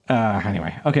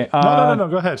Anyway, okay. No.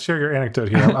 Go ahead. Share your anecdote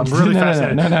here. I'm really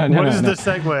fascinated. What is the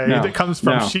segue that comes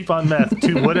from sheep on meth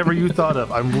to whatever you thought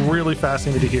of? I'm really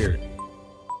fascinated to hear.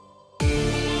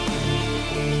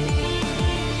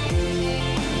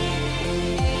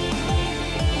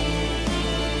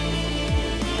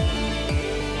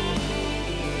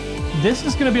 This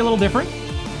is going to be a little different.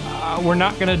 We're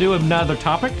not going to do another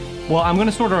topic. Well, I'm going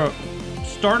to sort of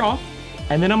start off,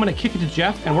 and then I'm going to kick it to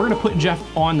Jeff, and we're going to put Jeff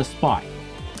on the spot.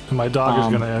 And my dog is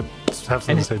going to have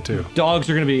something to say too. Dogs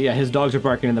are going to be, his dogs are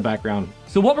barking in the background.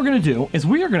 So what we're going to do is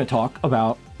we are going to talk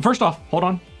about, first off, hold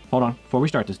on, before we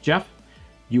start this. Jeff,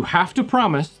 you have to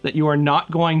promise that you are not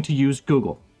going to use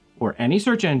Google or any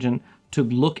search engine to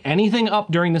look anything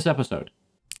up during this episode.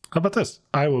 How about this?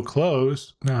 I will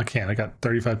close. No, I can't. I got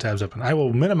 35 tabs open. I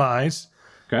will minimize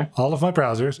all of my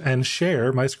browsers and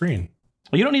share my screen.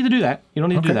 Well, you don't need to do that. You don't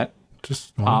need to do that.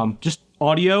 Just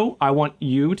audio. I want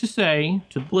you to say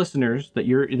to the listeners that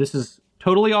this is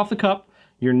totally off the cup.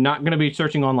 You're not going to be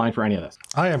searching online for any of this.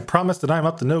 I am promised that I'm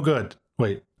up to no good.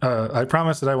 Wait, I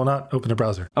promise that I will not open a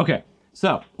browser. Okay.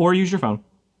 So, or use your phone.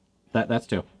 That's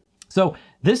too. So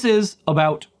this is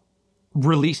about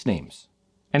release names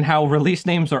and how release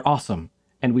names are awesome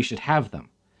and we should have them,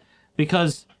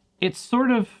 because it's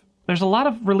sort of, there's a lot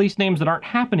of release names that aren't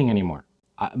happening anymore.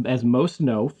 As most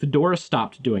know, Fedora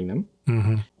stopped doing them.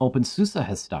 Mm-hmm. OpenSUSE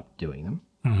has stopped doing them.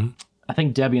 Mm-hmm. I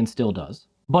think Debian still does.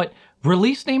 But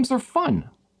release names are fun.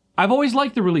 I've always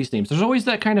liked the release names. There's always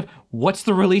that kind of, what's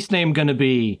the release name going to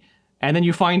be? And then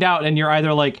you find out and you're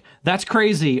either like, that's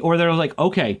crazy, or they're like,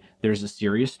 okay, there's a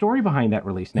serious story behind that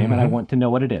release name, and I want to know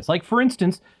what it is. Like, for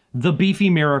instance, the Beefy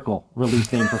Miracle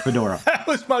release name for Fedora. That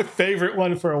was my favorite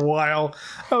one for a while.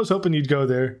 I was hoping you'd go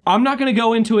there. I'm not going to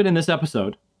go into it in this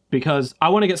episode because I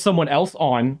want to get someone else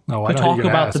on to talk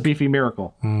about the Beefy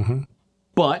Miracle. Mm-hmm.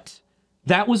 But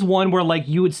that was one where, like,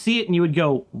 you would see it and you would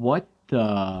go, what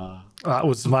the... That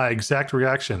was my exact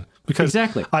reaction. Because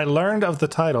I learned of the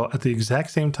title at the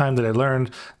exact same time that I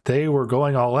learned they were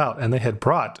going all out, and they had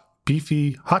brought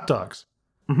beefy hot dogs.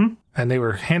 Mm-hmm. And they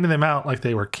were handing them out like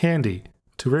they were candy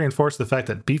to reinforce the fact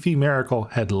that Beefy Miracle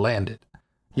had landed.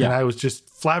 Yeah. And I was just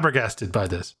flabbergasted by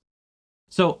this.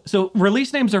 So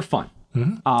release names are fun.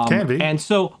 Mm-hmm. Can be. And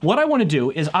so what I want to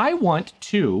do is I want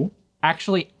to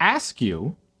actually ask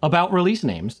you about release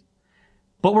names,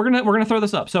 but we're gonna throw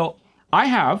this up. So I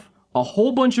have a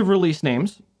whole bunch of release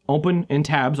names open in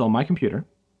tabs on my computer,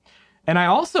 and I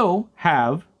also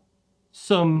have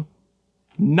some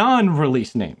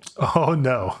non-release names. Oh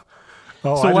no!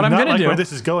 Oh, so what I'm gonna do? Where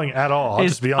this is going at all? I'll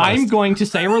just be honest. I'm going to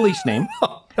say a release name,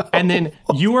 and then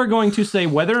you are going to say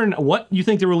whether and what you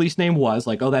think the release name was.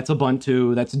 Like, oh, that's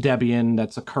Ubuntu, that's Debian,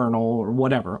 that's a kernel, or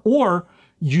whatever. Or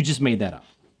you just made that up.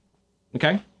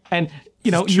 Okay, and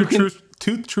you know,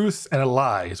 two truths and a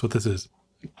lie is what this is.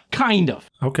 Kind of.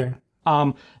 Okay.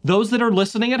 Those that are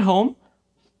listening at home,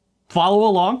 follow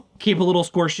along, keep a little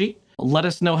score sheet. Let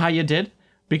us know how you did,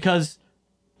 because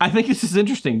I think this is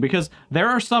interesting, because there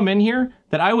are some in here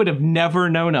that I would have never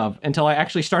known of until I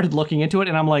actually started looking into it.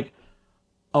 And I'm like,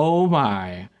 oh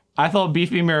my, I thought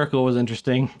Beefy Miracle was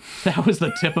interesting. That was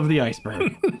the tip of the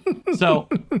iceberg. So,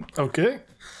 okay.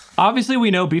 Obviously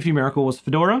we know Beefy Miracle was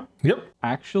Fedora. Yep.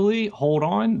 Actually, hold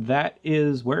on.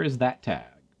 Where is that tab?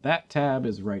 That tab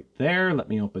is right there. Let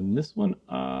me open this one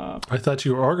up. I thought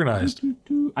you were organized.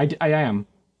 I am,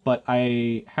 but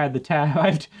I had the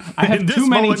tab. I have too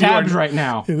many tabs right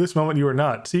now. In this moment, you are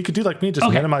not. So you could do like me,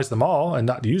 just minimize them all and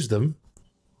not use them.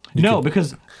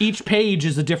 Because each page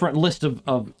is a different list of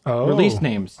release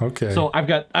names. Okay. So I've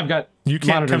got. You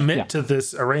can't commit to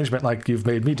this arrangement like you've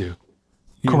made me do.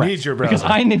 You Correct. need your browser. Because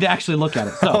I need to actually look at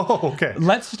it. So okay.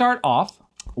 Let's start off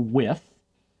with.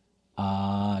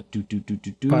 By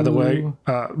the way,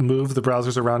 move the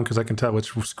browsers around because I can tell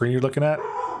which screen you're looking at.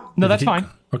 No, that's fine.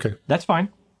 Okay. That's fine.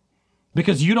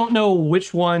 Because you don't know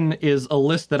which one is a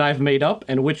list that I've made up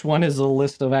and which one is a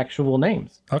list of actual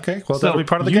names. Okay, well, that'll be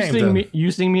part of the game then. You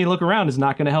seeing me look around is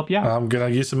not going to help you out. I'm going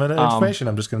to use some information.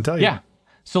 I'm just going to tell you. Yeah.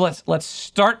 So let's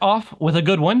start off with a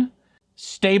good one.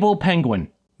 Stable Penguin.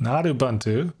 Not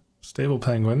Ubuntu. Stable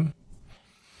Penguin.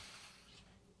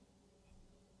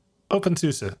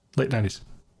 OpenSUSE, late 90s.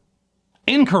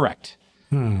 Incorrect.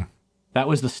 That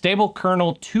was the stable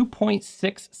kernel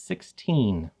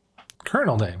 2.616.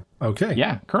 Kernel name. Okay.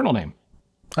 Yeah, kernel name.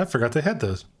 I forgot they had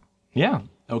those. Yeah,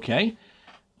 okay.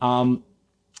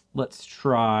 Let's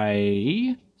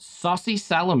try Saucy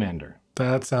Salamander.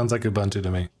 That sounds like Ubuntu to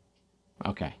me.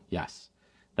 Okay, yes.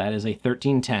 That is a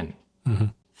 1310. Mm-hmm.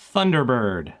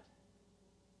 Thunderbird.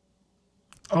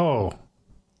 Oh.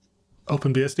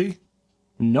 OpenBSD?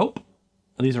 Nope.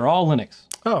 These are all Linux.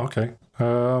 Oh, okay.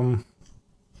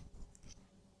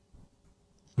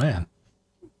 Man,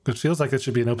 it feels like it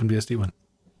should be an OpenBSD one.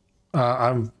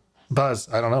 I'm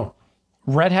Buzz. I don't know.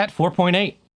 Red Hat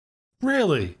 4.8.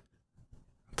 Really?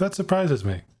 That surprises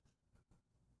me.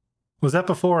 Was that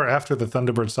before or after the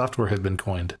Thunderbird software had been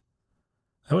coined?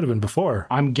 That would have been before.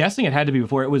 I'm guessing it had to be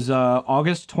before. It was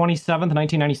August 27th,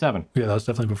 1997. Yeah, that was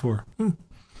definitely before.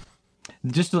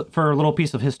 Just for a little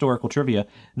piece of historical trivia,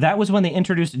 that was when they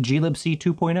introduced glibc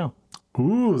 2.0.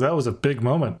 Ooh, that was a big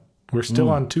moment. We're still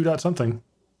on 2 dot something.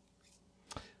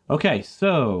 Okay,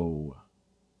 so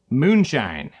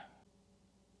Moonshine.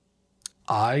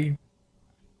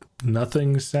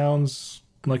 Nothing sounds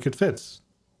like it fits.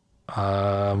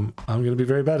 I'm going to be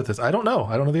very bad at this. I don't know.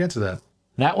 I don't know the answer to that.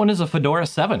 That one is a Fedora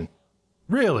 7.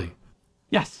 Really?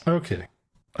 Yes. Okay.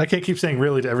 I can't keep saying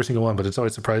really to every single one, but it's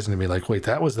always surprising to me. Like, wait,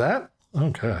 that was that? Oh,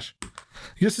 gosh.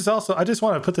 This is also, I just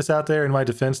want to put this out there in my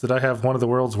defense that I have one of the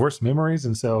world's worst memories.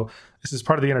 And so this is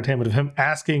part of the entertainment of him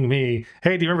asking me,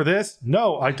 hey, do you remember this?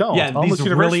 No, I don't. Yeah, these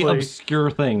really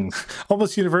obscure things.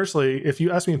 Almost universally, if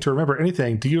you ask me to remember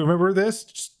anything, do you remember this?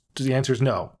 Just, the answer is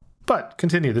no. But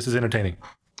continue. This is entertaining.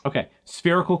 Okay.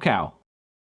 Spherical Cow.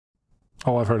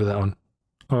 Oh, I've heard of that one.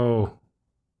 Oh.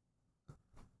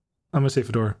 I'm going to say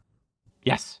Fedora.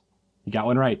 Yes. You got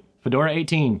one right. Fedora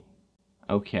 18.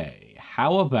 Okay.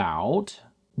 How about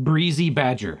Breezy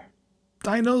Badger?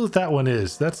 I know that one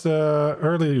is. That's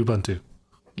early Ubuntu.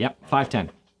 Yep, 5.10.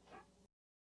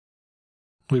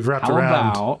 We've wrapped How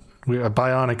around. About,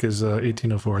 Bionic is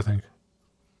 1804, I think.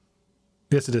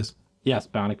 Yes, it is. Yes,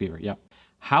 Bionic Beaver. Yep.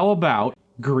 How about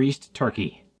Greased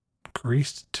Turkey?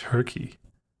 Greased Turkey.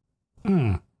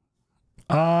 I'm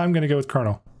going to go with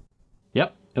Kernel.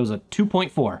 Yep, it was a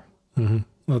 2.4.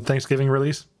 Well, Thanksgiving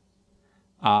release?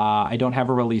 I don't have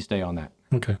a release day on that.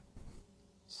 Okay.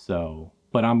 So,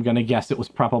 but I'm going to guess it was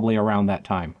probably around that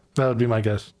time. That would be my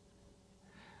guess.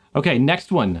 Okay,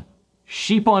 next one.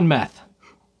 Sheep on Meth.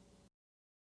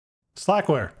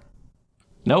 Slackware.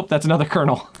 Nope, that's another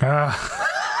kernel. That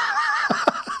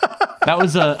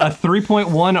was a 3.1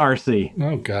 RC.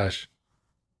 Oh, gosh.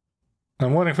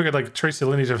 I'm wondering if we could like trace the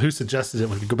lineage of who suggested it.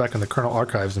 We could go back in the kernel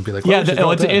archives and be like, yeah,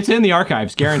 it's in the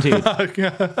archives, guaranteed.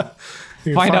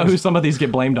 Find out who some of these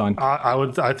get blamed on. I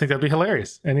think that'd be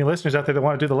hilarious. Any listeners out there that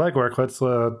want to do the legwork, let's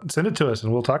send it to us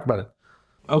and we'll talk about it.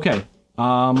 Okay.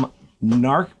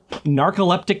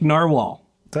 Narcoleptic Narwhal.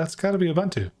 That's got to be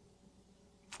Ubuntu.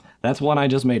 That's one I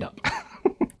just made up.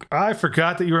 I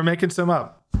forgot that you were making some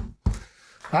up.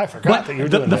 I forgot that you were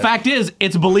doing the that. fact is,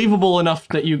 it's believable enough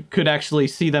that you could actually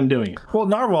see them doing it. Well,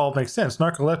 Narwhal makes sense.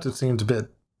 Narcoleptic seems a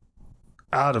bit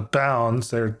out of bounds.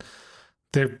 They've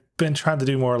been trying to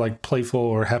do more like playful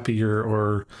or happier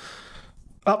or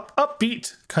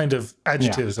upbeat kind of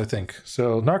adjectives, I think.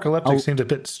 So Narcoleptic seemed a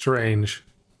bit strange.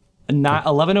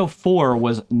 1104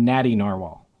 was Natty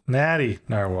Narwhal. Natty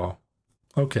Narwhal.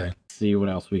 Okay. Let's see what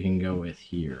else we can go with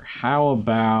here. How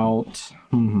about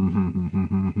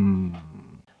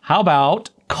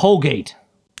Colgate?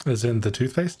 As in the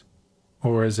toothpaste?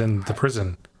 Or as in the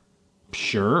prison?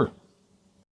 Sure.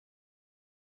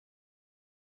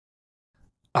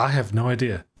 I have no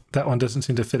idea. That one doesn't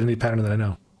seem to fit any pattern that I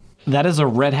know. That is a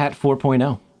Red Hat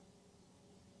 4.0.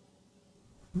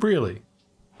 Really?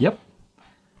 Yep.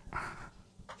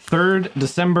 3rd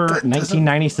December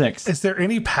 1996. Is there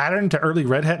any pattern to early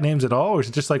Red Hat names at all? Or is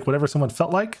it just like whatever someone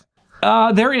felt like?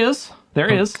 There is.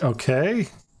 There is. Okay.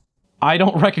 I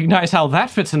don't recognize how that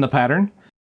fits in the pattern.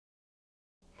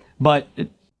 But...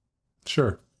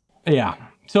 Sure. Yeah.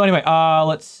 So anyway,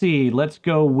 let's see. Let's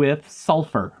go with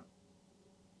Sulfur.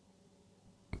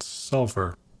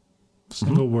 Sulfur.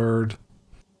 Single word.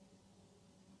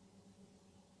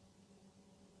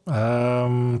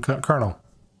 Kernel.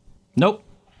 Nope.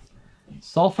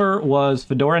 Sulfur was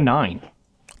Fedora 9.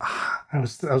 I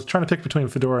was trying to pick between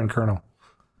Fedora and Kernel.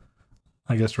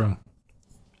 I guess wrong.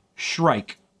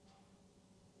 Shrike.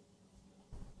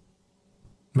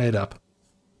 Made up.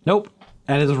 Nope.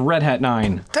 That is Red Hat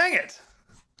 9. Dang it!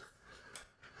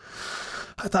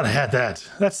 I thought I had that.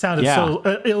 That sounded so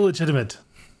illegitimate.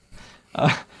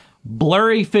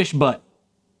 Blurry Fish Butt.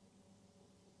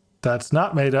 That's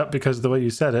not made up because of the way you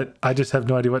said it. I just have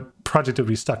no idea what project it would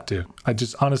be stuck to. I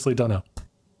just honestly don't know.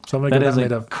 So I'm going to go that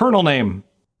made up. Kernel name.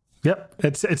 Yep.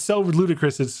 It's so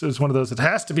ludicrous. It's one of those, it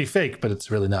has to be fake, but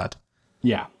it's really not.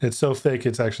 Yeah. It's so fake,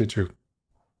 it's actually true.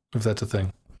 If that's a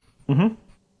thing. Mm-hmm.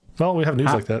 Well, we have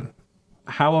news like that.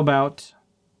 How about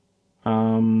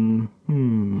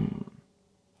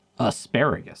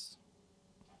asparagus?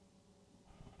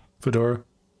 Fedora?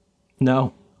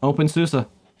 No. OpenSUSE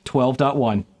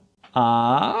 12.1.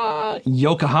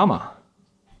 Yokohama.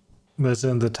 That's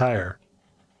in the tire.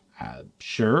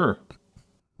 Sure.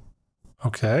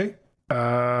 Okay.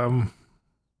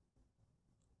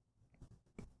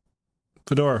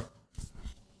 Fedora.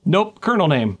 Nope. Kernel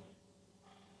name.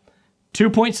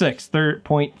 2.6,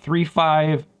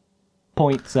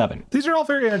 3.35.7. These are all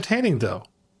very entertaining, though.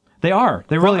 They are.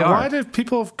 They really are. Why did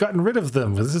people have gotten rid of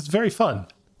them? This is very fun.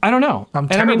 I don't know. I'm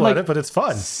terrible at it, but it's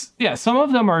fun. Yeah, some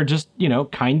of them are just,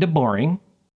 kind of boring.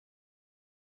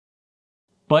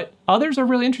 But others are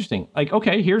really interesting. Like,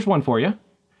 okay, here's one for you.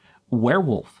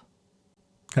 Werewolf.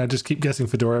 Can I just keep guessing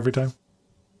Fedora every time?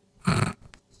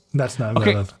 That's not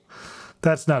okay. No,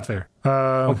 that's not fair.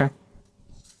 Okay.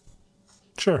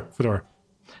 Sure, Fedora.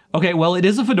 Okay, well, it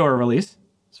is a Fedora release.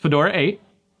 It's Fedora 8.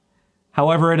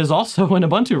 However, it is also an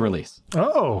Ubuntu release.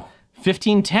 Oh.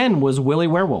 1510 was Willy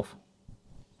Werewolf.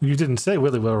 You didn't say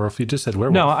Willy Werewolf, you just said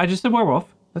werewolf. No, I just said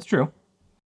werewolf. That's true.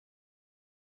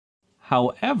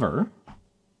 However,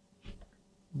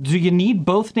 do you need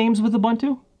both names with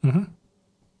Ubuntu? Mm-hmm.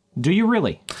 Do you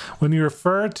really? When you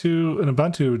refer to an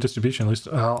Ubuntu distribution, at least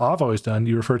I've always done,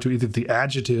 you refer to either the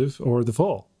adjective or the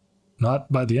full,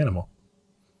 not by the animal.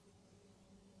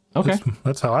 Okay.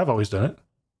 That's how I've always done it.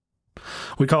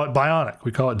 We call it Bionic.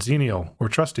 We call it Xenial or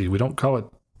Trusty. We don't call it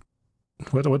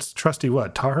what's Trusty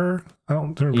what? Tar? I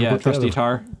don't remember. Yeah, Trusty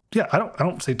Tar. Yeah, I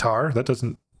don't say tar. That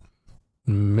doesn't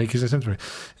make any sense to me.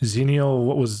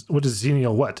 Xenial, what is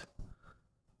Xenial what?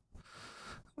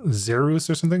 Zerus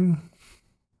or something?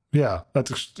 Yeah,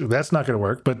 that's not going to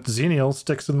work, but Xenial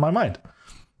sticks in my mind.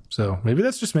 So maybe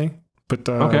that's just me. But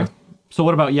okay. So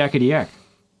what about Yakety Yak?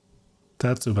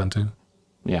 That's Ubuntu.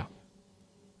 Yeah.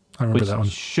 I remember that one.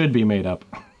 Should be made up.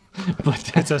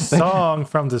 But it's a song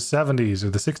from the 70s or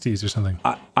the 60s or something.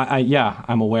 Yeah,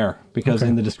 I'm aware because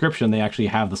in the description they actually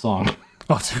have the song.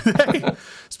 Oh, do they?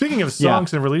 Speaking of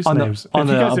songs and release names,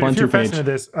 if you're fascinated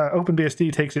this,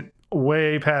 OpenBSD takes it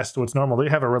way past what's normal. They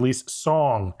have a release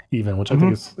song even, which I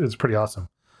think is pretty awesome.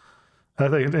 I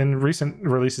think in recent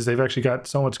releases they've actually got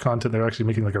so much content they're actually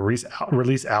making like a release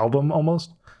album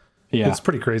almost. Yeah, it's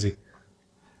pretty crazy.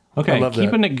 Okay,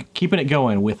 keeping it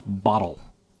going with Bottle.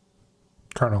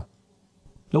 Kernel.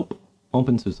 Nope.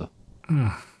 OpenSUSE.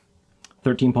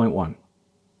 13.1.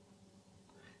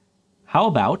 How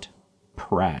about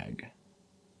Prague?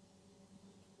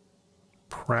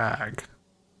 Prague.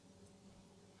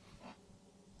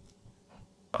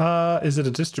 Is it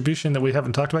a distribution that we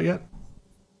haven't talked about yet?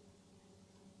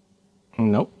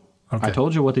 Nope. Okay. I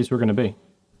told you what these were going to be.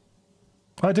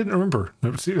 I didn't remember.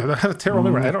 See, I have a terrible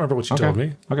memory. I don't remember what you told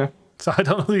me. Okay. So I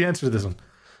don't know the answer to this one.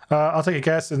 I'll take a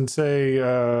guess and say,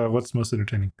 what's most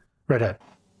entertaining? Red Hat.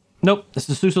 Nope. This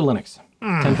is SUSE Linux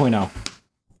 10.0.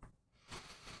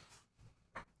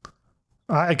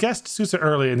 I guessed SUSE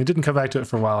early and you didn't come back to it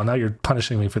for a while. And now you're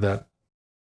punishing me for that.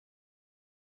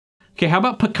 Okay, how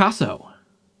about Picasso?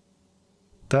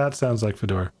 That sounds like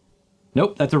Fedora.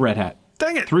 Nope, that's a Red Hat.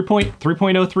 Dang it!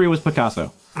 3.03 was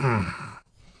Picasso.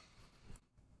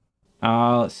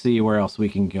 Let's see where else we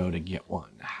can go to get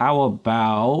one. How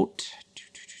about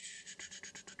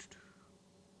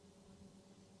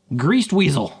Greased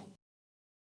Weasel?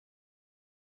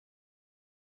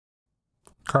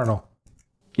 Kernel.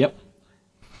 Yep.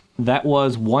 That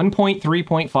was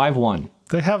 1.3.51.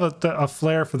 They have a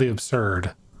flair for the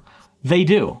absurd. They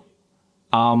do.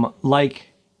 How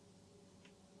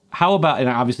about, and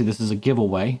obviously this is a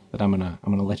giveaway that I'm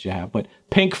gonna let you have, but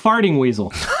Pink Farting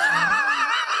Weasel.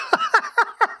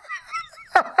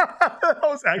 That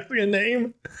was actually a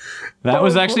name. That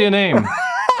was actually a name.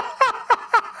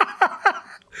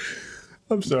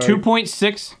 I'm sorry.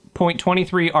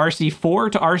 2.6.23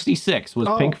 RC4 to RC6 was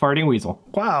Pink Farting Weasel.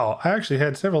 Wow, I actually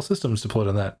had several systems deployed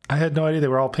on that. I had no idea they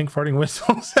were all Pink Farting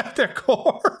Weasels at their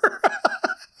core.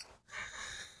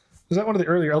 Was that one of the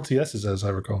earlier LTSs, as I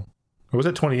recall? Or was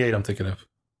that 28 I'm thinking of?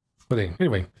 But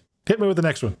anyway, hit me with the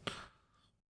next one.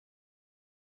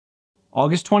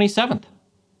 August 27th.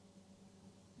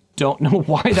 Don't know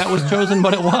why that was chosen,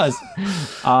 but it was.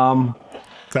 That's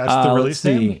the release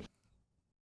name?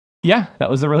 Yeah, that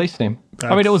was the release name.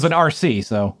 I mean, it was an RC,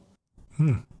 so.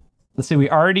 Let's see, we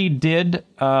already did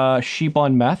Sheep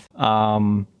on Meth.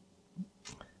 Anyway,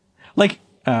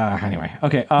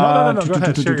 okay. No. Go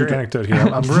ahead, share your anecdote here.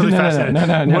 I'm really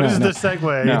fascinated. What is the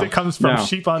segue that comes from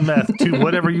Sheep on Meth to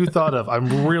whatever you thought of?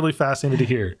 I'm really fascinated to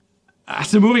hear.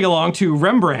 So moving along to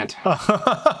Rembrandt.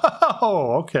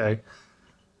 Oh, okay.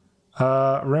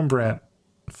 Rembrandt.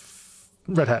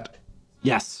 Red Hat.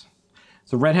 Yes.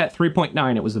 So Red Hat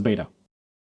 3.9, it was the beta.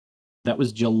 That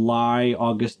was July,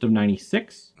 August of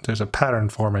 96. There's a pattern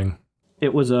forming.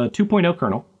 It was a 2.0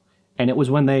 kernel, and it was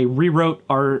when they rewrote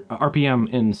RPM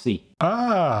in C.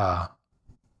 Ah.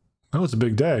 That was a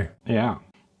big day. Yeah.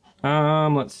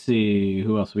 Let's see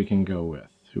who else we can go with.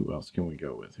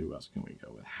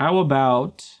 How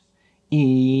about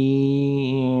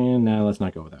no, let's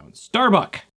not go with that one.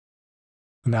 Starbuck.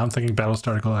 Now I'm thinking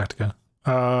Battlestar Galactica.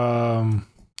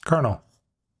 Colonel.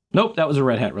 Nope, that was a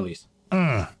Red Hat release.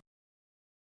 Mm.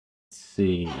 Let's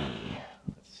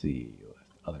see what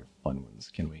other fun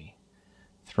ones can we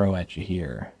throw at you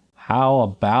here. How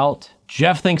about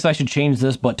Jeff thinks I should change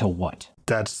this, but to what?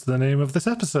 That's the name of this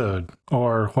episode,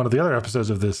 or one of the other episodes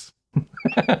of this.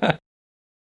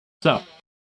 So,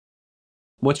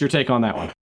 what's your take on that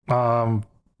one?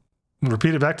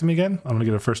 Repeat it back to me again. I'm gonna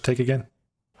get a first take again.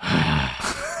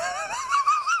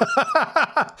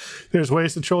 There's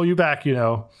ways to troll you back, you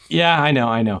know. Yeah, I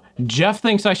know. Jeff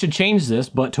thinks I should change this,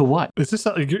 but to what? Is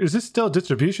this still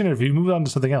distribution, or have you moved on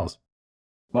to something else?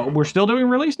 Well, we're still doing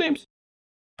release names.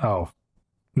 Oh,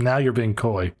 now you're being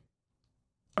coy.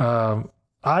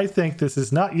 I think this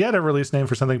is not yet a release name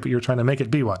for something, but you're trying to make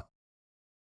it be one.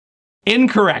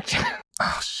 Incorrect.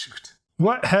 Oh, shoot.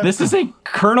 This is a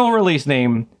kernel release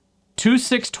name,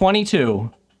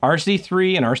 2622,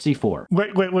 RC3 and RC4.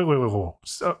 Wait.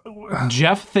 So,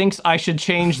 Jeff thinks I should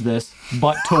change this,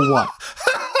 but to what?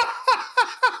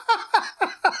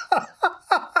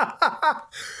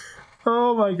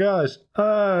 oh my gosh.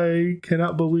 I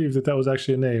cannot believe that was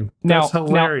actually a name. That's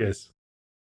hilarious.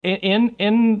 Now,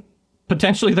 in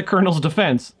potentially the kernel's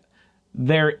defense,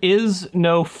 there is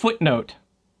no footnote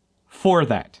for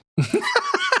that.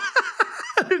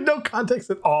 No context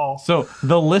at all. So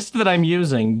the list that I'm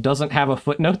using doesn't have a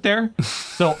footnote there.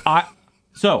 So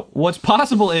what's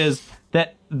possible is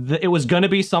that it was going to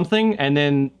be something, and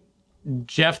then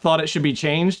Jeff thought it should be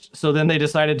changed. So then they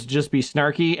decided to just be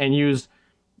snarky and use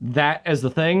that as the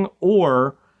thing,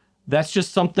 or that's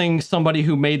just something somebody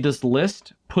who made this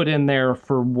list put in there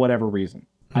for whatever reason.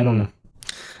 I don't know.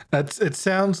 It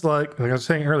sounds like I was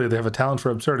saying earlier, they have a talent for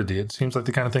absurdity. It seems like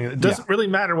the kind of thing that it doesn't really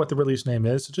matter what the release name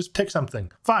is. So just pick something.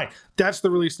 Fine. That's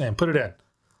the release name. Put it in.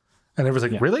 And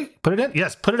everyone's like, really? Put it in?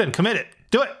 Yes, put it in. Commit it.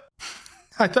 Do it.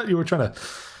 I thought you were trying to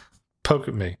poke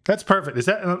at me. That's perfect. Is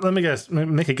that, let me guess,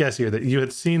 make a guess here that you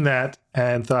had seen that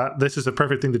and thought this is a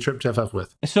perfect thing to trip Jeff up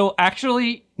with. So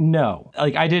actually, no.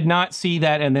 Like, I did not see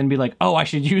that and then be like, oh, I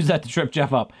should use that to trip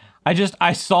Jeff up.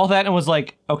 I saw that and was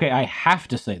like, okay, I have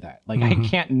to say that. Like, I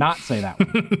can't not say that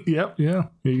one. Yep, yeah,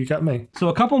 you got me. So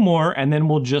a couple more, and then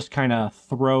we'll just kind of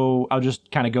I'll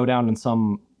just kind of go down in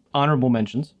some honorable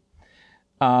mentions.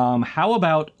 How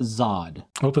about Zod?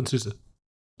 OpenSUSE.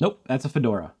 Nope, that's a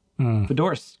Fedora.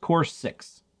 Fedora Core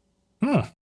 6.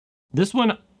 This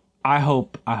one, I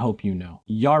hope you know.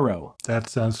 Yarrow.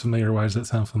 That sounds familiar. Why does that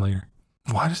sound familiar?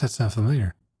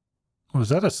 Was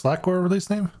that a Slackware release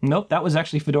name? Nope, that was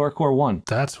actually Fedora Core 1.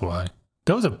 That's why.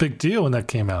 That was a big deal when that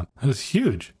came out. It was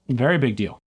huge. Very big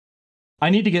deal. I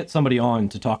need to get somebody on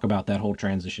to talk about that whole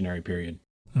transitionary period.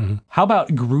 How about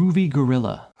Groovy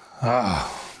Gorilla?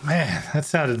 Oh, man, that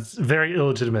sounded very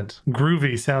illegitimate.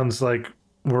 Groovy sounds like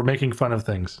we're making fun of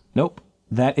things. Nope,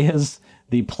 that is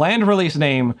the planned release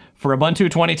name for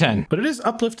Ubuntu 2010. But it is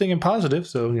uplifting and positive,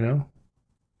 so, you know,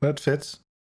 that fits.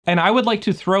 And I would like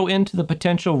to throw into the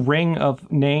potential ring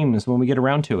of names when we get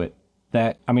around to it.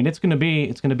 That, I mean, it's going to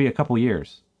be a couple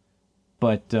years,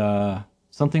 but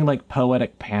something like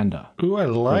Poetic Panda. Ooh, I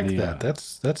like that.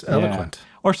 That's eloquent.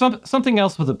 Yeah. Or something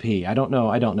else with a P. I don't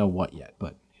know what yet,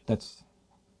 but that's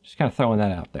just kind of throwing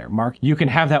that out there. Mark, you can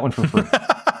have that one for free.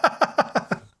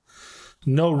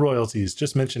 No royalties.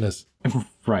 Just mention us.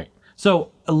 Right.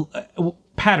 So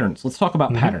patterns. Let's talk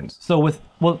about patterns. So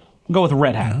we'll go with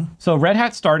Red Hat. So Red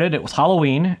Hat started, it was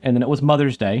Halloween, and then it was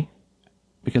Mother's Day,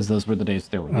 because those were the days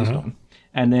they were released on.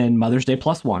 And then Mother's Day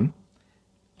 +1.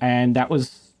 And that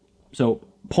was, so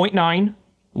 0.9,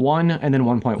 1, and then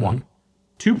 1.1.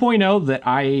 2.0 that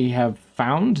I have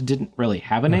found didn't really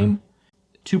have a name.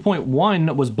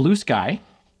 2.1 was Blue Sky.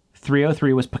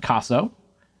 303 was Picasso.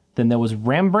 Then there was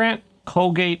Rembrandt,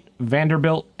 Colgate,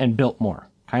 Vanderbilt, and Biltmore.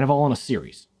 Kind of all in a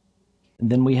series. And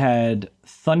then we had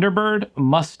Thunderbird,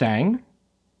 Mustang.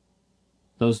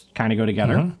 Those kind of go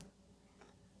together.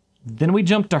 Then we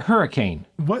jumped to Hurricane.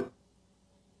 What?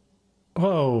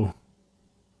 Whoa.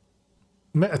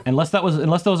 Unless that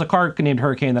was a car named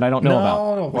Hurricane that I don't know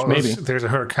about. Which maybe. There's a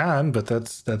Huracan, but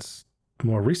that's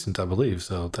more recent, I believe,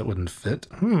 so that wouldn't fit.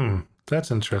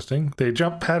 That's interesting. They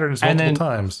jumped patterns multiple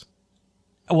times.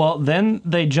 Well, then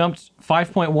they jumped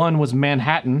 5.1 was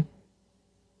Manhattan.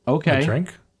 Okay. A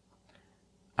drink?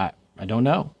 I don't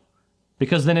know.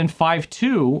 Because then in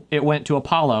 5.2, it went to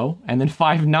Apollo, and then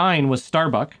 5.9 was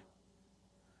Starbuck.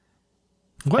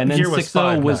 What and then year was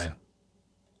 5.9?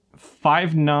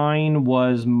 5.9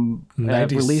 was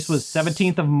release was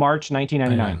 17th of March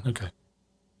 1999. Okay.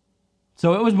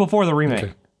 So it was before the remake.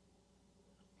 Okay.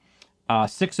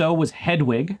 6.0 was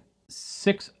Hedwig.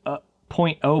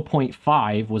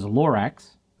 6.0.5 was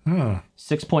Lorax.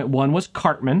 6.1 was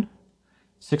Cartman.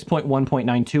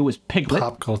 6.1.92 was Piglet.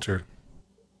 Pop culture.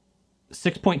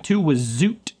 6.2 was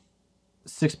Zoot.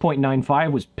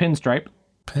 6.95 was Pinstripe.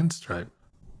 Pinstripe.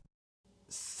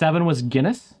 7 was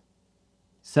Guinness.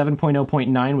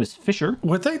 7.0.9 was Fisher.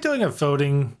 Were they doing a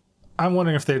voting? I'm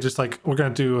wondering if they're just like, we're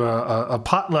going to do a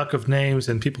potluck of names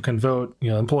and people can vote,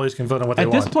 employees can vote on what they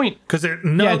want. At this point, because I don't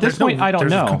know. There's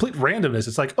complete randomness.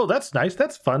 It's like, oh, that's nice.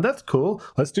 That's fun. That's cool.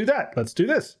 Let's do that. Let's do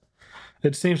this.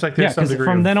 It seems like there's some degree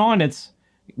from then on, it's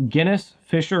Guinness,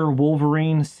 Fisher,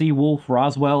 Wolverine, Seawolf,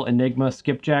 Roswell, Enigma,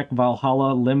 Skipjack,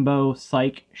 Valhalla, Limbo,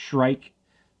 Psych, Shrike,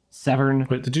 Severn.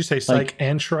 Wait, did you say Psych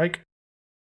and Shrike?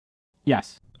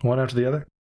 Yes. One after the other?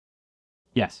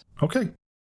 Yes. Okay.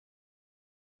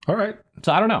 All right.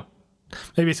 So I don't know.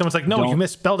 Maybe someone's like, no, you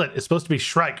misspelled it. It's supposed to be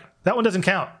Shrike. That one doesn't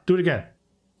count. Do it again.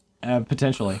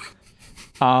 Potentially.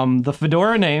 The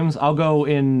Fedora names, I'll go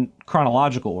in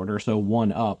chronological order, so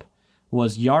 1 up,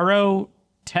 was Yarrow,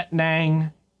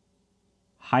 Tetnang,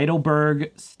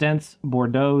 Heidelberg, Stentz,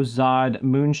 Bordeaux, Zod,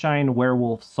 Moonshine,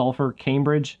 Werewolf, Sulphur,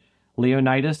 Cambridge,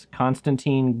 Leonidas,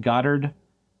 Constantine, Goddard,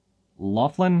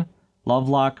 Laughlin,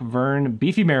 Lovelock, Vern,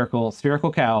 Beefy Miracle,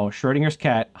 Spherical Cow, Schrodinger's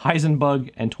Cat,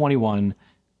 Heisenbug, and 21,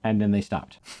 and then they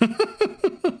stopped.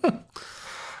 I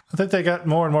think they got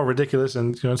more and more ridiculous,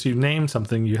 and once you name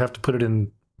something, you have to put it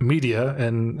in media,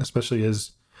 and especially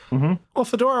as well,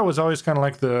 Fedora was always kind of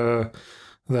like the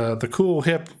cool,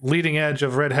 hip, leading edge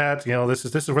of Red Hat. This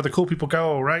is where the cool people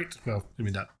go, right? Well, I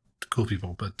mean not the cool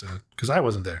people, but because I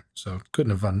wasn't there, so couldn't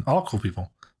have run all cool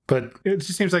people. But it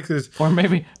just seems like there's... Or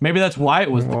maybe that's why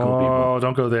it was the cool people. Oh,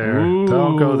 don't go there. Ooh.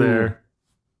 Don't go there.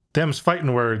 Them's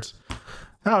fighting words.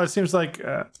 No, it seems like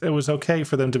it was okay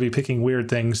for them to be picking weird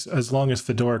things as long as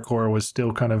Fedora Core was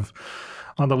still kind of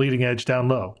on the leading edge down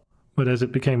low. But as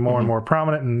it became more and more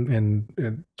prominent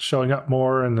and showing up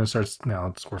more, and then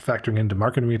we're factoring into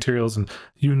marketing materials, and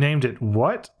you named it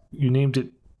what? You named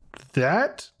it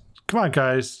that? Come on,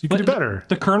 guys. You can do better.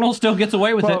 The kernel still gets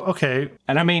away with it. Okay.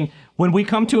 And I mean, when we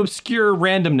come to obscure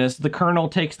randomness, the kernel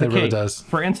takes the cake. It really does.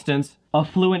 For instance,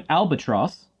 affluent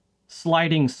albatross,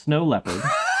 sliding snow leopard,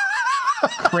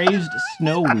 crazed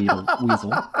snow weasel.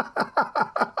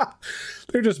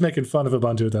 They're just making fun of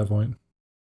Ubuntu at that point.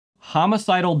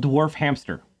 Homicidal dwarf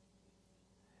hamster,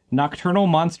 nocturnal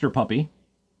monster puppy,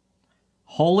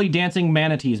 holy dancing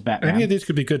manatees Batman. Any of these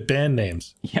could be good band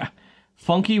names. Yeah.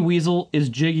 Funky Weasel is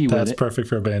jiggy with it. That's perfect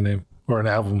for a band name or an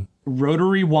album.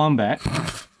 Rotary Wombat.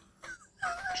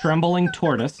 Trembling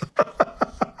Tortoise.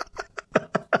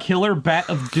 Killer Bat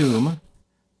of Doom.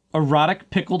 Erotic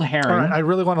Pickled Herring. All right, I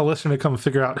really want a listener to come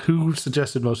figure out who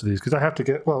suggested most of these, because I have to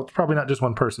get, well, it's probably not just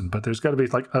one person, but there's got to be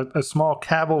like a small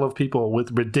cabal of people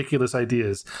with ridiculous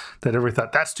ideas that ever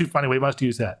thought, that's too funny, we must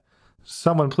use that.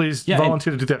 Someone please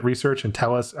volunteer to do that research and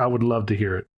tell us. I would love to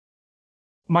hear it.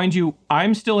 Mind you,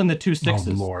 I'm still in the 2 6s.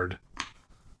 Oh, Lord.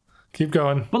 Keep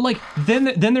going. But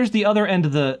then there's the other end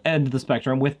of the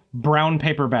spectrum with brown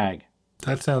paper bag.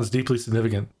 That sounds deeply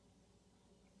significant.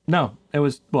 No, it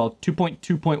was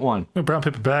 2.2.1. A brown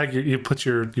paper bag. You put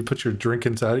your drink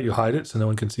inside it. You hide it so no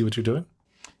one can see what you're doing.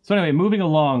 So anyway, moving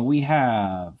along, we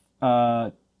have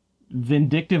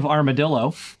Vindictive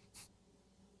Armadillo.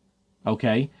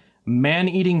 Okay,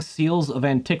 Man-Eating Seals of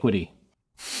Antiquity.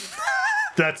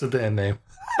 That's a band name.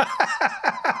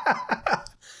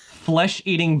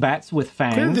 Flesh-eating bats with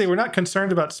fangs. Clearly, we're not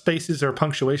concerned about spaces or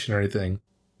punctuation or anything.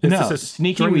 It's just a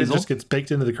sneaky weasel. That just gets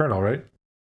baked into the kernel, right?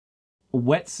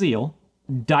 Wet Seal,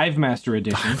 Dive Master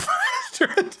Edition.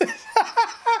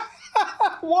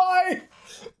 Why?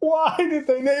 Why did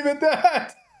they name it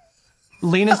that?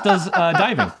 Linus does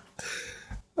diving.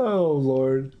 Oh,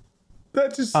 Lord.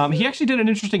 That just... he actually did an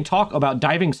interesting talk about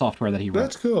diving software that he wrote.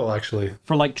 That's cool, actually.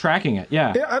 For tracking it,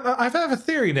 yeah. Yeah, I have a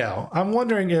theory now. I'm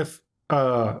wondering if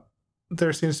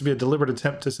there seems to be a deliberate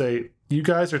attempt to say, you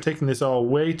guys are taking this all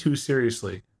way too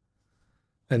seriously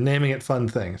and naming it fun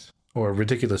things or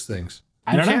ridiculous things.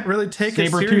 You can't really take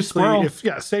it seriously.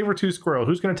 Saber-tooth squirrel.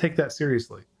 Who's going to take that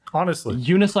seriously? Honestly.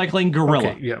 Unicycling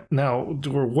gorilla. Okay, yeah. Now,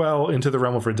 we're well into the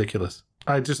realm of ridiculous.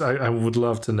 I would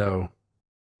love to know.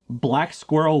 Black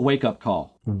squirrel wake-up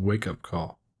call. Wake-up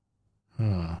call.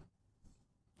 I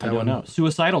don't know.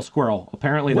 Suicidal squirrel.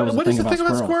 Apparently there was a thing about squirrels. What is the thing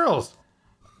about squirrels?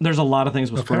 There's a lot of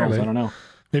things with squirrels. I don't know.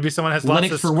 Maybe someone has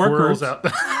lots of squirrels out.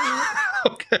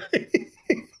 Okay.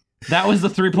 That was the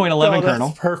 3.11 kernel.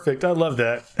 That's perfect. I love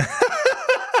that.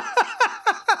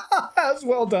 That's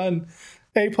well done.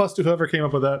 A+ to whoever came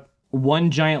up with that.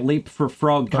 One Giant Leap for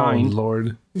Frog Kind. Oh,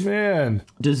 Lord. Man.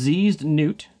 Diseased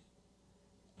Newt.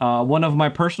 One of my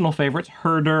personal favorites,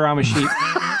 Herder, I'm a Sheep.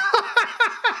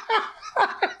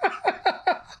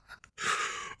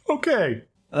 Okay.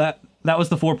 That was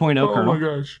the 4.0 Oh kernel. my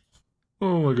gosh.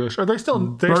 Oh my gosh. Are they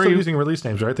still they're still using release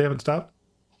names, right? They haven't stopped?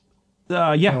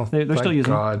 Yeah, Oh, they're still thank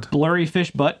using God. Blurry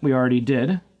Fish Butt, we already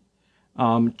did.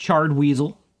 Charred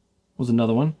Weasel was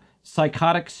another one.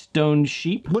 Psychotic Stoned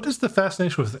Sheep. What is the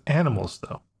fascination with animals,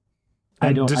 though? I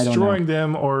And don't destroying know.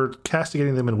 them or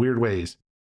castigating them in weird ways.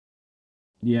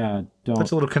 Yeah,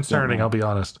 That's a little concerning, I'll be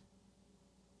honest.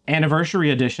 Anniversary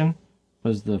Edition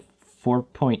was the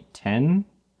 4.10.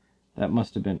 That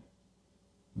must have been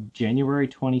January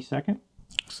 22nd.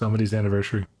 Somebody's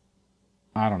anniversary.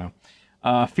 I don't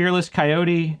know. Fearless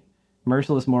Coyote,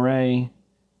 Merciless Moray,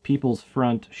 People's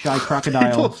Front, Shy Crocodile,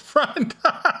 People's Front.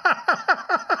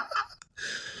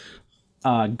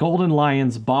 Golden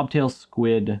Lions, Bobtail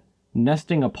Squid,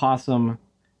 Nesting Opossum,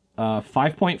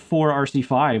 5.4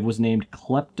 RC5 was named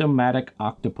Kleptomatic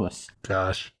Octopus.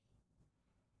 Gosh.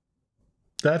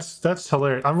 That's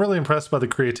hilarious. I'm really impressed by the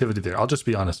creativity there. I'll just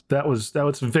be honest. That was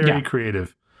very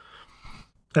creative.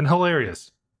 And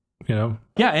hilarious. You know?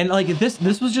 Yeah, and like this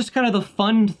was just kind of the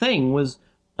fun thing was,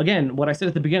 again, what I said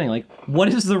at the beginning, like, what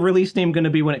is the release name going to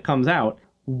be when it comes out?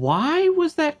 Why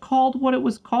was that called what it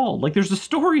was called? Like, there's a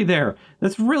story there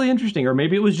that's really interesting. Or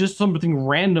maybe it was just something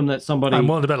random that somebody I'm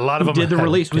willing to bet a lot of them did the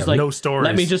release was like, no stories.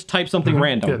 let me just type something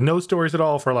random. Yeah, no stories at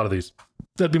all for a lot of these.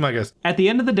 That'd be my guess. At the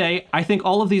end of the day, I think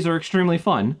all of these are extremely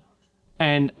fun.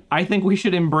 And I think we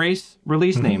should embrace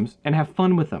release names and have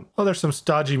fun with them. Well, there's some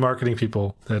stodgy marketing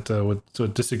people that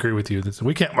would disagree with you. That say,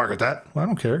 we can't market that. Well, I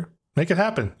don't care. Make it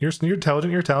happen. You're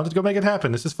intelligent. You're talented. Go make it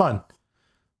happen. This is fun.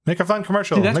 Make a fun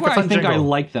commercial. See, that's make why a fun I think jingle. I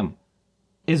like them,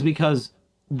 is because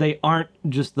they aren't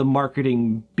just the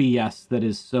marketing BS that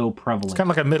is so prevalent. It's kind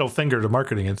of like a middle finger to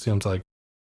marketing, it seems like.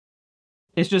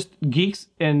 It's just geeks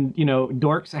and,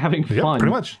 dorks having fun.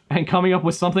 Pretty much. And coming up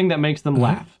with something that makes them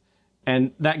laugh.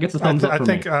 And that gets a thumbs up for I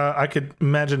think me. I could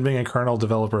imagine being a kernel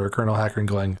developer or kernel hacker and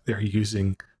going, they're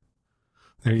using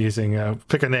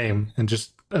pick a name and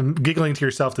just giggling to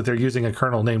yourself that they're using a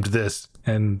kernel named this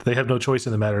and they have no choice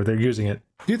in the matter. They're using it.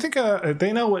 Do you think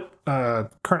they know what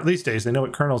these days they know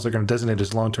what kernels are going to designate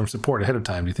as long-term support ahead of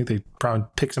time? Do you think they probably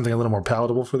pick something a little more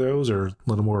palatable for those or a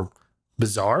little more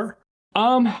bizarre?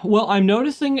 Well, I'm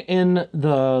noticing in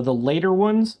the later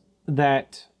ones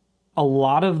that a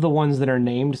lot of the ones that are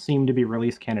named seem to be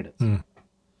release candidates.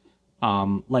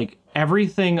 Like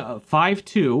everything,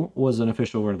 5.2 was an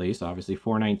official release. Obviously,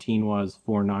 4.19 was,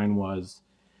 4.9 was,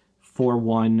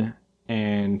 4.1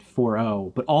 and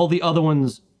 4.0. But all the other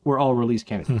ones were all release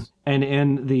candidates. And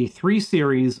in the 3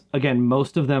 series, again,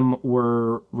 most of them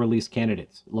were release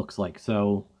candidates, it looks like.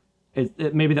 So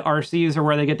maybe the RCs are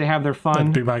where they get to have their fun.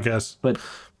 That'd be my guess. But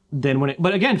then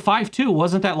but again, 5.2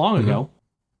 wasn't that long ago.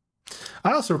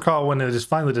 I also recall when they just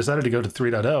finally decided to go to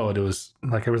 3.0, and it was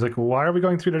like, well, why are we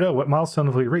going 3.0? What milestone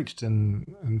have we reached? And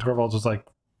Torvalds was like,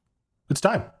 it's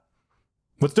time.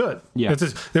 Let's do it. Yeah.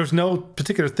 There was no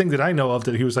particular thing that I know of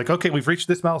that he was like, okay, we've reached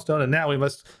this milestone, and now we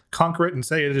must conquer it and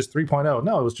say it is 3.0.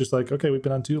 No, it was just like, okay, we've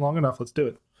been on 2 long enough. Let's do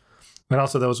it. And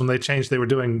also that was when they changed. They were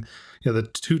doing, the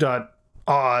 2.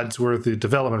 Odds were the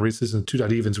development releases, and 2.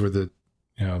 Evens were the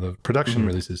production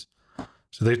releases.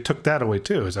 So they took that away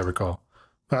too, as I recall.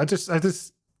 But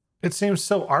it seems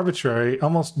so arbitrary,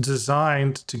 almost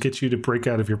designed to get you to break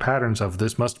out of your patterns of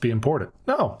this must be important.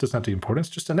 No, it doesn't have to be important.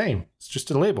 It's just a name. It's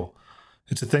just a label.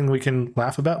 It's a thing we can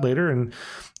laugh about later and,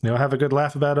 have a good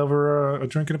laugh about over a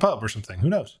drink in a pub or something. Who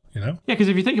knows, Yeah, because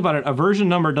if you think about it, a version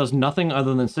number does nothing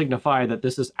other than signify that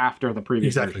this is after the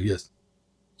previous Exactly, version. yes.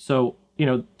 So,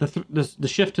 the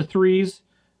shift to 3s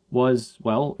was,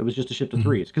 it was just a shift to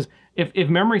 3s. Because if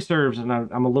memory serves, and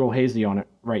I'm a little hazy on it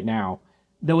right now,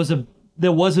 there was a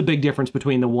big difference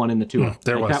between the 1 and the 2.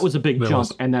 That was a big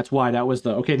jump, and that's why that was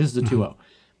this is a 2.0.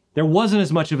 There wasn't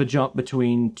as much of a jump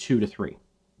between 2 to 3.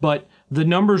 But the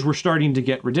numbers were starting to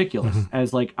get ridiculous,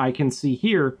 as I can see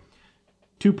here,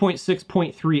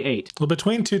 2.6.38. Well,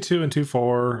 between 2.2 and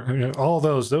 2.4, all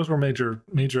those were major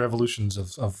evolutions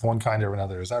of one kind or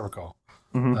another, as I recall.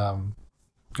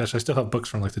 Gosh, I still have books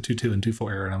from the 2.2 and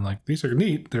 2.4 era, and I'm like, these are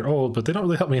neat, they're old, but they don't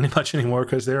really help me any much anymore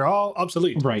because they're all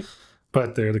obsolete. Right.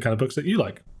 But they're the kind of books that you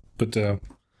like. But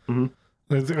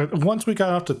once we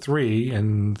got up to 3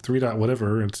 and 3.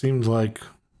 Whatever, it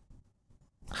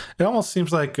almost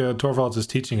seems like Torvalds is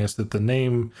teaching us that the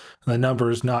name and the number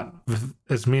is not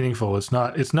as meaningful. It's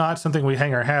not something we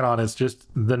hang our hat on. It's just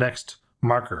the next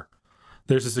marker.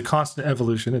 There's just a constant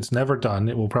evolution. It's never done.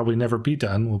 It will probably never be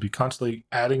done. We'll be constantly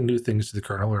adding new things to the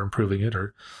kernel or improving it,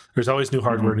 or there's always new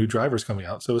hardware, new drivers coming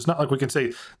out. So it's not like we can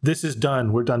say, this is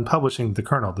done. We're done publishing the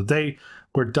kernel. The day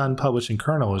we're done publishing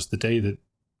kernel is the day that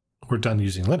we're done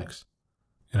using Linux.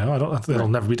 It'll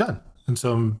never be done. And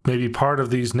so maybe part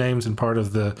of these names and part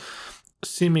of the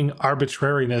seeming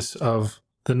arbitrariness of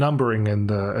the numbering and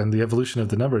the evolution of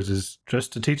the numbers is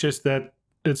just to teach us that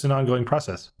it's an ongoing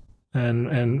process.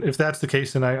 And if that's the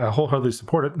case, then I wholeheartedly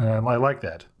support it, and I like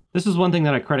that. This is one thing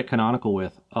that I credit Canonical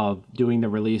with, of doing the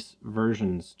release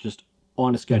versions just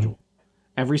on a schedule.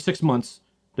 Every 6 months,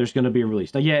 there's going to be a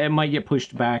release. Now, yeah, it might get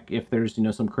pushed back if there's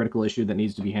some critical issue that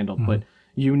needs to be handled, but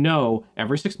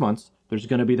every 6 months, there's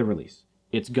going to be the release.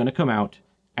 It's going to come out,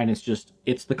 and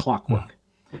it's the clockwork.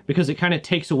 Because it kind of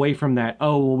takes away from that,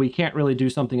 we can't really do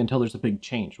something until there's a big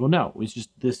change. Well, no,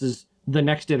 this is the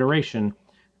next iteration.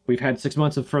 We've had 6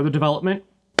 months of further development,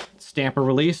 stamp a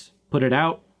release, put it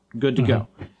out, good to go.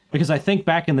 Because I think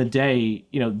back in the day,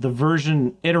 the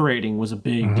version iterating was a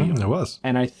big deal. It was.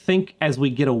 And I think as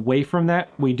we get away from that,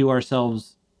 we do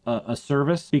ourselves a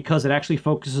service, because it actually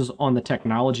focuses on the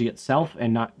technology itself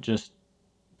and not just,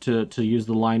 to use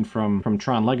the line from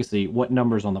Tron Legacy, what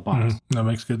number's on the box. That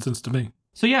makes good sense to me.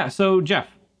 So Jeff,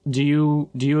 do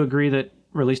you agree that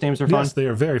release names are fun? Yes, they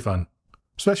are very fun,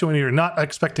 especially when you're not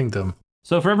expecting them.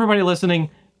 So for everybody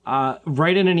listening,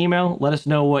 write in an email. Let us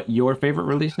know what your favorite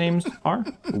release names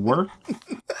were.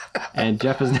 And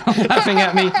Jeff is now laughing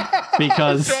at me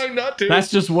because that's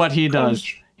just what he does.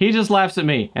 He just laughs at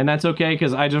me, and that's okay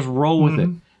because I just roll with it.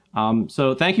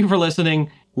 So thank you for listening.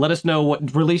 Let us know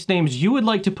what release names you would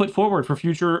like to put forward for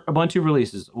future Ubuntu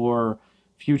releases, or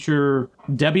future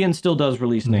Debian still does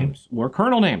release names, or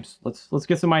kernel names. Let's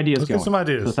get some ideas going. Get some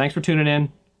ideas. So thanks for tuning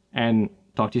in, and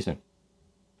talk to you soon.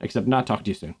 Except not talk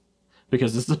to you soon,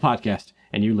 because this is a podcast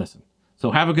and you listen. So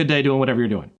have a good day doing whatever you're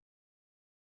doing.